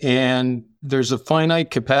 And there's a finite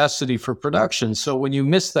capacity for production. So when you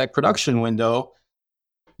miss that production window,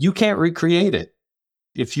 you can't recreate it.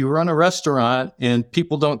 If you run a restaurant and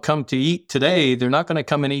people don't come to eat today, they're not going to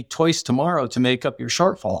come and eat twice tomorrow to make up your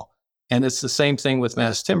shortfall. And it's the same thing with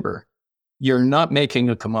mass timber. You're not making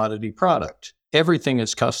a commodity product. Everything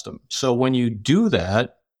is custom. So when you do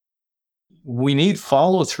that, we need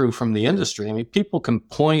follow through from the industry. I mean, people can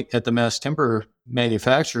point at the mass timber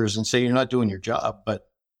manufacturers and say, you're not doing your job, but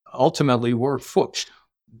ultimately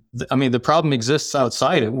the problem exists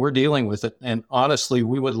outside it. We're dealing with it. And honestly,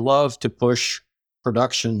 we would love to push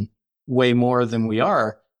production way more than we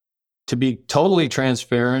are. To be totally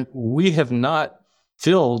transparent, we have not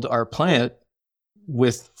filled our plant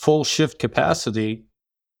with full shift capacity,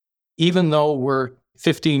 even though we're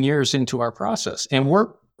 15 years into our process. And we're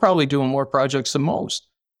probably doing more projects than most.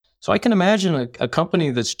 So I can imagine a company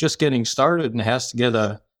that's just getting started and has to get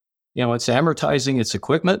it's amortizing its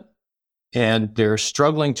equipment and they're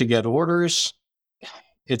struggling to get orders.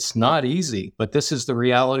 It's not easy, but this is the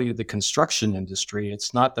reality of the construction industry.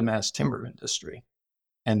 It's not the mass timber industry.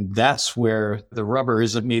 And that's where the rubber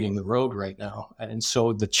isn't meeting the road right now. And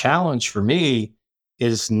so the challenge for me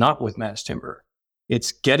is not with mass timber.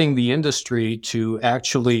 It's getting the industry to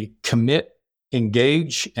actually commit,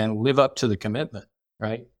 engage, and live up to the commitment,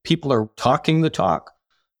 right? People are talking the talk,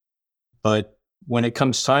 but when it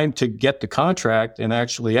comes time to get the contract and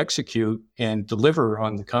actually execute and deliver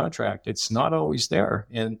on the contract, it's not always there.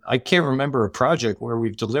 And I can't remember a project where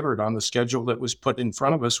we've delivered on the schedule that was put in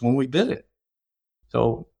front of us when we bid it.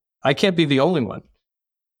 So I can't be the only one.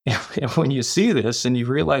 And when you see this and you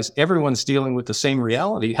realize everyone's dealing with the same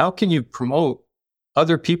reality, how can you promote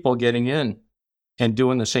other people getting in and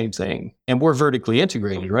doing the same thing? And we're vertically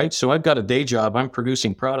integrated, right? So I've got a day job. I'm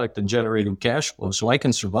producing product and generating cash flow so I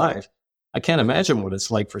can survive. I can't imagine what it's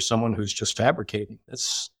like for someone who's just fabricating.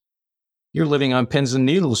 You're living on pins and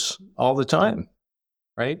needles all the time,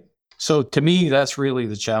 right? So to me, that's really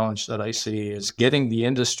the challenge that I see, is getting the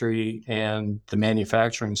industry and the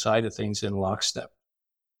manufacturing side of things in lockstep.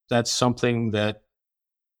 That's something that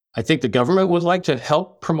I think the government would like to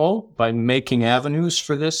help promote by making avenues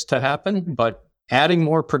for this to happen, but adding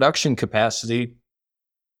more production capacity,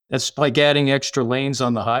 that's like adding extra lanes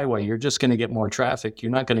on the highway. You're just going to get more traffic.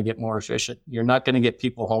 You're not going to get more efficient. You're not going to get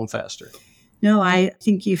people home faster. No, I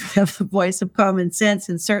think you have the voice of common sense.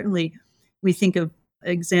 And certainly we think of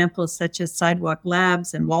examples such as Sidewalk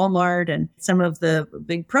Labs and Walmart and some of the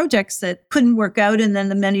big projects that couldn't work out. And then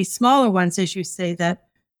the many smaller ones, as you say, that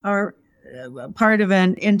are part of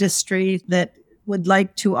an industry that would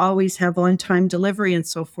like to always have on-time delivery and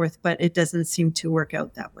so forth, but it doesn't seem to work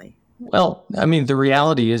out that way. Well, I mean, the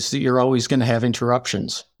reality is that you're always going to have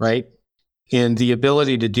interruptions, right? And the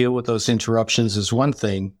ability to deal with those interruptions is one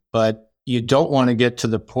thing, but you don't want to get to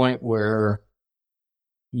the point where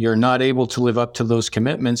you're not able to live up to those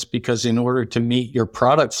commitments, because in order to meet your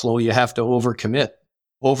product flow, you have to overcommit.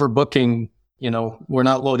 Overbooking, we're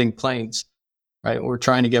not loading planes, right? We're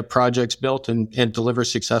trying to get projects built and deliver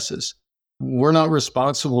successes. We're not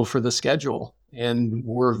responsible for the schedule, and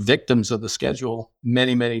we're victims of the schedule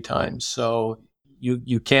many, many times. So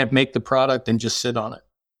you can't make the product and just sit on it,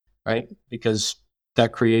 right? Because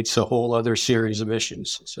that creates a whole other series of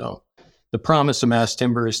issues. So the promise of mass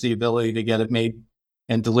timber is the ability to get it made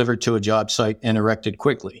and delivered to a job site and erected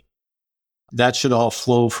quickly. That should all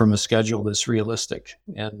flow from a schedule that's realistic.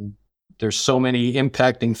 And there's so many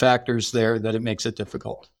impacting factors there that it makes it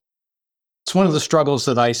difficult. It's one of the struggles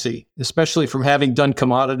that I see, especially from having done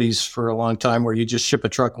commodities for a long time, where you just ship a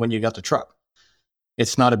truck when you got the truck.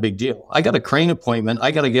 It's not a big deal. I got a crane appointment.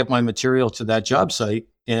 I got to get my material to that job site.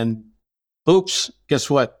 And oops, guess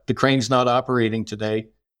what? The crane's not operating today.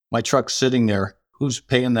 My truck's sitting there. Who's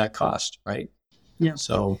paying that cost, right? Yeah.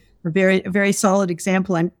 So a very solid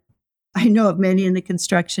example. I know of many in the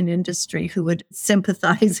construction industry who would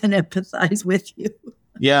sympathize and empathize with you.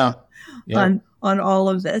 Yeah. on all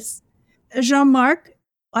of this. Jean-Marc,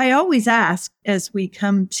 I always ask, as we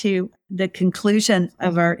come to the conclusion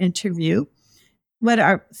of our interview, what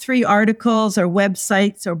are 3 articles or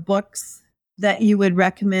websites or books that you would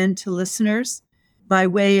recommend to listeners by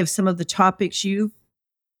way of some of the topics you've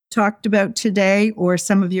talked about today, or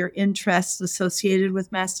some of your interests associated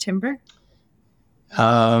with mass timber?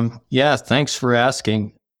 Yeah, thanks for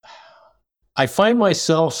asking. I find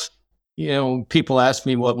myself, people ask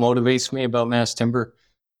me what motivates me about mass timber.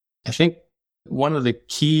 I think one of the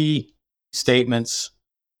key statements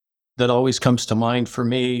that always comes to mind for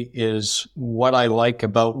me is what I like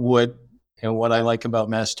about wood and what I like about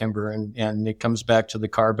mass timber. And it comes back to the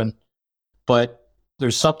carbon. But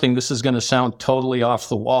there's something, this is going to sound totally off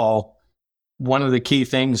the wall. One of the key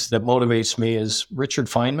things that motivates me is Richard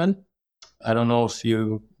Feynman. I don't know if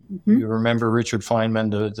you remember Richard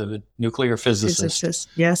Feynman, the nuclear physicist.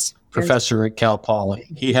 Yes. Professor at Cal Poly.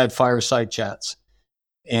 He had fireside chats.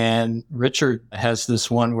 And Richard has this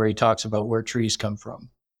one where he talks about where trees come from.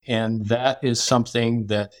 And that is something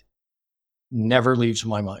that never leaves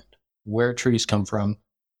my mind. Where trees come from,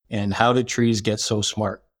 and how did trees get so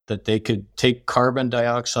smart that they could take carbon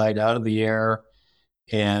dioxide out of the air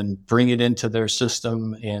and bring it into their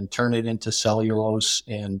system and turn it into cellulose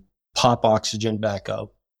and pop oxygen back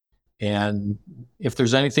up. And if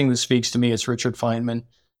there's anything that speaks to me, it's Richard Feynman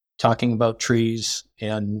talking about trees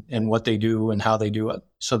and what they do and how they do it.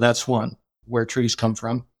 So that's one. where trees come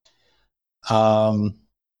from.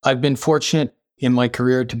 I've been fortunate in my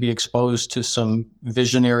career to be exposed to some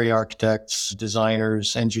visionary architects,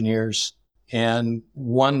 designers, engineers, and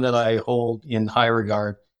one that I hold in high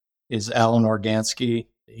regard is Alan Organsky.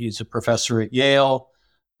 He's a professor at Yale.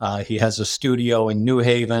 He has a studio in New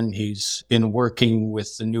Haven. He's been working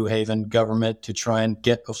with the New Haven government to try and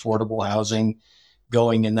get affordable housing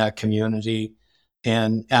going in that community.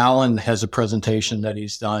 And Alan has a presentation that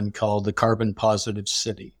he's done called The Carbon Positive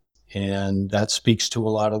City. And that speaks to a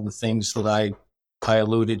lot of the things that I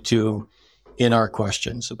alluded to in our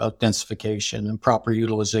questions about densification and proper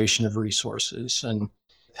utilization of resources and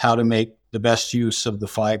how to make the best use of the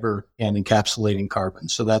fiber and encapsulating carbon.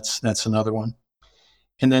 So that's another one.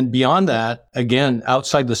 And then beyond that, again,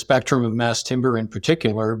 outside the spectrum of mass timber in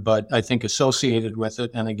particular, but I think associated with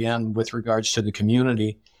it, and again, with regards to the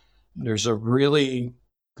community, there's a really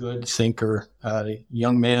good thinker,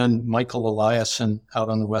 young man, Michael Eliason, out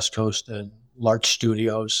on the West Coast at Larch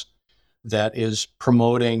Studios, that is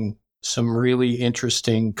promoting some really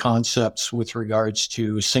interesting concepts with regards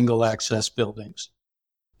to single access buildings.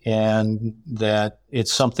 And that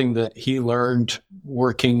it's something that he learned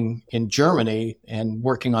working in Germany and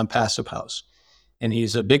working on passive house. And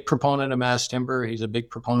he's a big proponent of mass timber. He's a big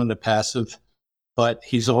proponent of passive, but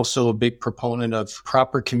he's also a big proponent of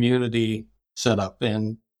proper community setup.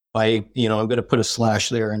 And I'm going to put a slash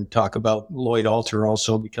there and talk about Lloyd Alter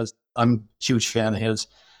also, because I'm a huge fan of his,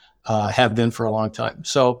 have been for a long time.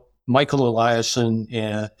 So Michael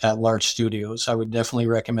Eliason at Larch Studios, I would definitely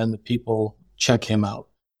recommend that people check him out.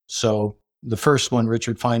 So the first one,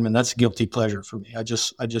 Richard Feynman, that's a guilty pleasure for me. I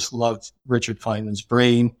just love Richard Feynman's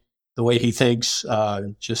brain, the way he thinks, a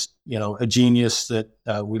genius that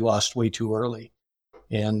we lost way too early.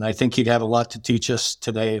 And I think he'd have a lot to teach us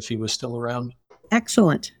today if he was still around.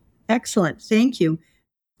 Excellent. Thank you.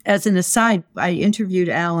 As an aside, I interviewed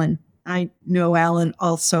Alan. I know Alan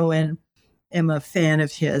also and am a fan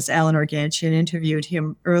of his, Alan Organsky, and interviewed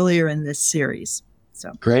him earlier in this series.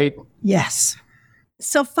 So great. Yes.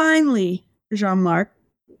 So finally, Jean-Marc,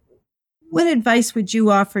 what advice would you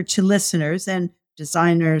offer to listeners and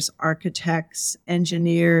designers, architects,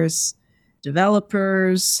 engineers,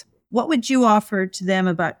 developers? What would you offer to them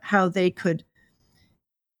about how they could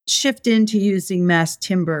shift into using mass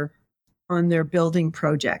timber on their building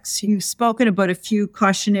projects? You've spoken about a few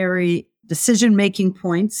cautionary decision-making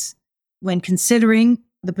points when considering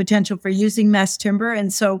the potential for using mass timber.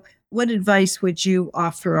 And so what advice would you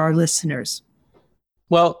offer our listeners?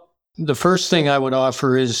 Well, the first thing I would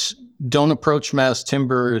offer is don't approach mass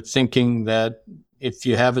timber thinking that if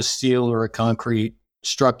you have a steel or a concrete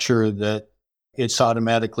structure that it's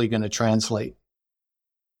automatically going to translate,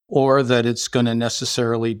 or that it's going to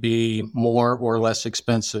necessarily be more or less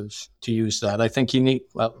expensive to use that. I think you need,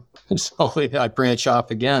 I branch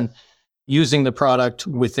off again, using the product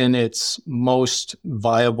within its most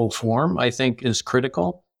viable form, I think is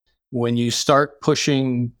critical. When you start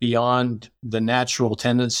pushing beyond the natural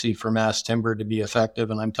tendency for mass timber to be effective,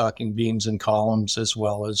 and I'm talking beams and columns as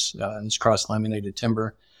well as cross-laminated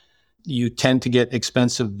timber, you tend to get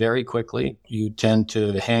expensive very quickly. You tend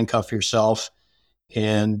to handcuff yourself,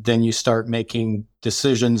 and then you start making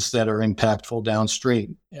decisions that are impactful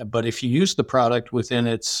downstream. But if you use the product within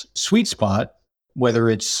its sweet spot, whether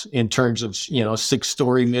it's in terms of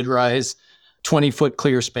 6-story mid-rise, 20-foot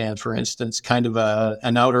clear span, for instance, kind of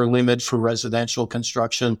an outer limit for residential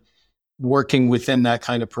construction. Working within that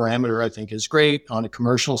kind of parameter, I think, is great. On a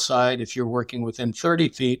commercial side, if you're working within 30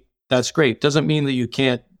 feet, that's great. Doesn't mean that you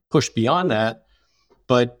can't push beyond that.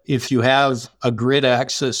 But if you have a grid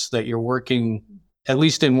axis that you're working, at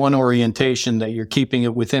least in one orientation, that you're keeping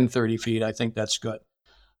it within 30 feet, I think that's good.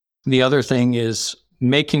 The other thing is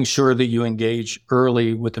making sure that you engage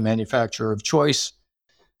early with the manufacturer of choice,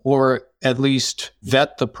 or at least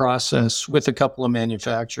vet the process with a couple of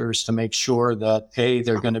manufacturers to make sure that, A,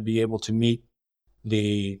 they're going to be able to meet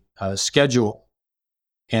the schedule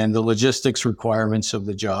and the logistics requirements of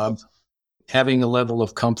the job. Having a level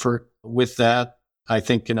of comfort with that, I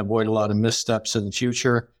think, can avoid a lot of missteps in the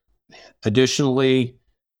future. Additionally,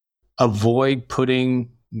 avoid putting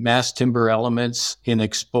mass timber elements in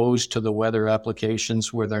exposed to the weather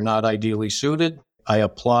applications where they're not ideally suited. I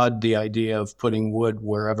applaud the idea of putting wood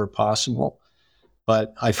wherever possible,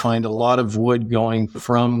 but I find a lot of wood going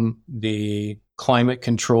from the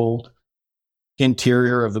climate-controlled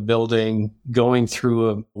interior of a building, going through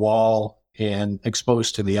a wall and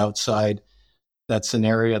exposed to the outside. That's an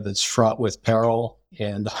area that's fraught with peril,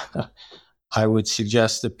 and I would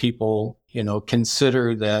suggest that people,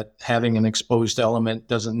 consider that having an exposed element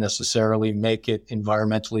doesn't necessarily make it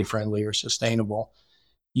environmentally friendly or sustainable.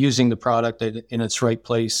 using the product in its right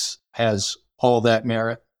place has all that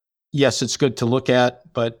merit. Yes, it's good to look at,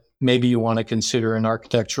 but maybe you want to consider an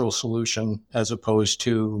architectural solution as opposed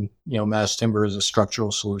to, mass timber as a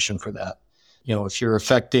structural solution for that. If you're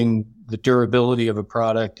affecting the durability of a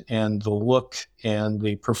product and the look and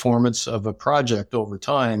the performance of a project over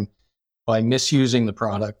time by misusing the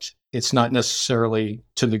product, it's not necessarily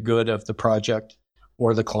to the good of the project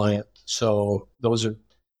or the client. So those are a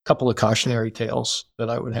couple of cautionary tales that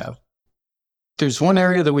I would have. There's one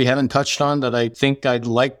area that we haven't touched on that I think I'd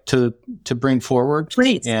like to bring forward.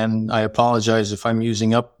 Please. And I apologize if I'm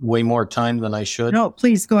using up way more time than I should. No,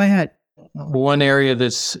 please go ahead. One area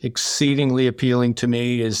that's exceedingly appealing to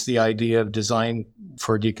me is the idea of design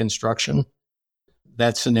for deconstruction.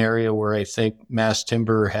 That's an area where I think mass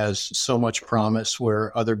timber has so much promise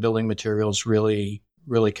where other building materials really,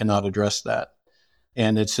 really cannot address that.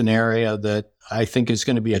 And it's an area that I think is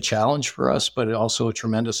going to be a challenge for us, but also a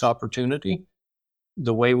tremendous opportunity.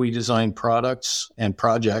 The way we design products and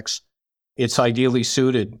projects, it's ideally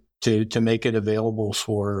suited to make it available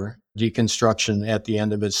for deconstruction at the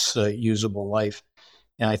end of its usable life.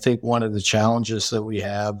 And I think one of the challenges that we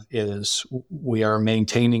have is we are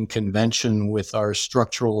maintaining convention with our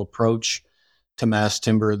structural approach to mass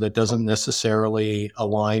timber that doesn't necessarily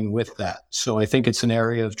align with that. So I think it's an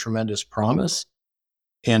area of tremendous promise.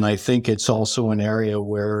 And I think it's also an area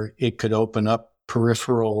where it could open up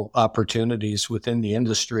peripheral opportunities within the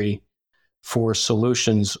industry for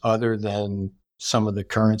solutions other than some of the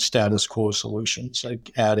current status quo solutions,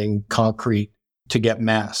 like adding concrete to get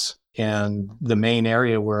mass. And the main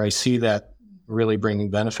area where I see that really bringing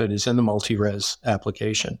benefit is in the multi-res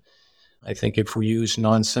application. I think if we use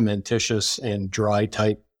non-cementitious and dry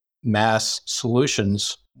type mass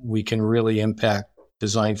solutions, we can really impact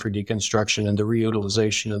design for deconstruction and the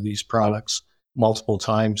reutilization of these products multiple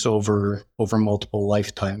times over multiple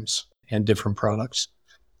lifetimes and different products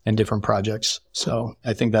and different projects. So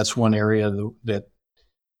I think that's one area that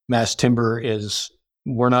mass timber is,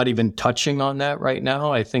 we're not even touching on that right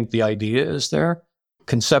now. I think the idea is there.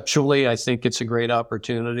 Conceptually, I think it's a great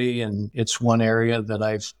opportunity, and it's one area that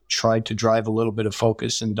I've tried to drive a little bit of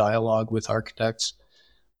focus and dialogue with architects,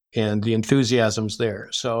 and the enthusiasm's there.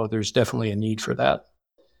 So there's definitely a need for that.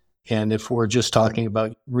 And if we're just talking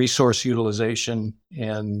about resource utilization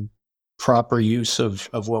and proper use of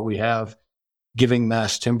what we have, giving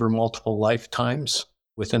mass timber multiple lifetimes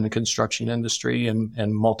within the construction industry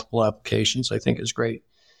and multiple applications, I think is great.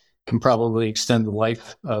 Can probably extend the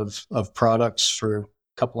life of products for a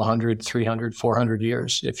couple of 100, 300, 400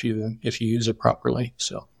 years if you use it properly.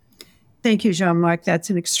 So, thank you, Jean-Marc.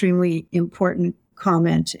 That's an extremely important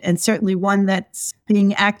comment, and certainly one that's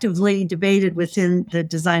being actively debated within the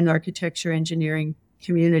design, architecture, engineering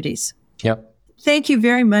communities. Yep. Thank you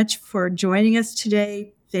very much for joining us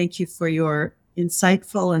today. Thank you for your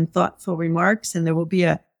insightful and thoughtful remarks. And there will be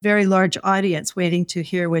a very large audience waiting to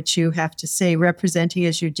hear what you have to say, representing,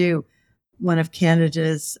 as you do, one of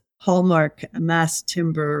Canada's hallmark mass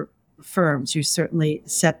timber firms. You certainly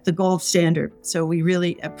set the gold standard. So we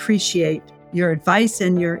really appreciate your advice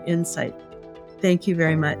and your insight. Thank you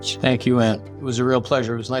very much. Thank you, Anne. It was a real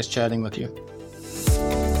pleasure. It was nice chatting with you.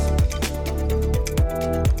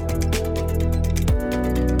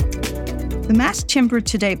 The Mass Timber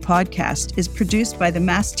Today podcast is produced by the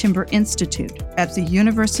Mass Timber Institute at the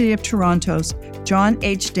University of Toronto's John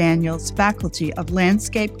H. Daniels Faculty of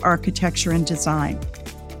Landscape Architecture and Design,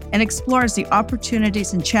 and explores the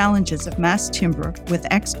opportunities and challenges of mass timber with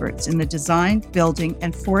experts in the design, building,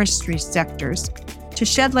 and forestry sectors to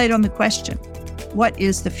shed light on the question, what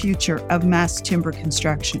is the future of mass timber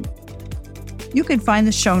construction? You can find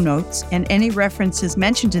the show notes and any references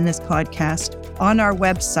mentioned in this podcast on our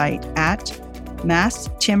website at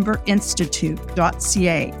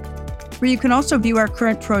masstimberinstitute.ca, where you can also view our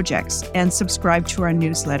current projects and subscribe to our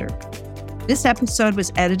newsletter. This episode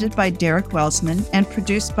was edited by Derek Welsman and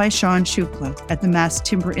produced by Sean Shukla at the Mass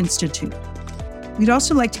Timber Institute. We'd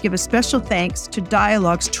also like to give a special thanks to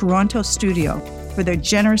Dialogue's Toronto studio for their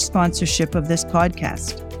generous sponsorship of this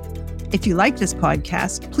podcast. If you like this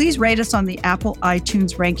podcast, please rate us on the Apple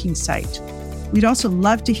iTunes ranking site. We'd also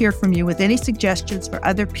love to hear from you with any suggestions for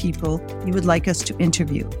other people you would like us to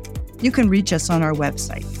interview. You can reach us on our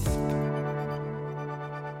website.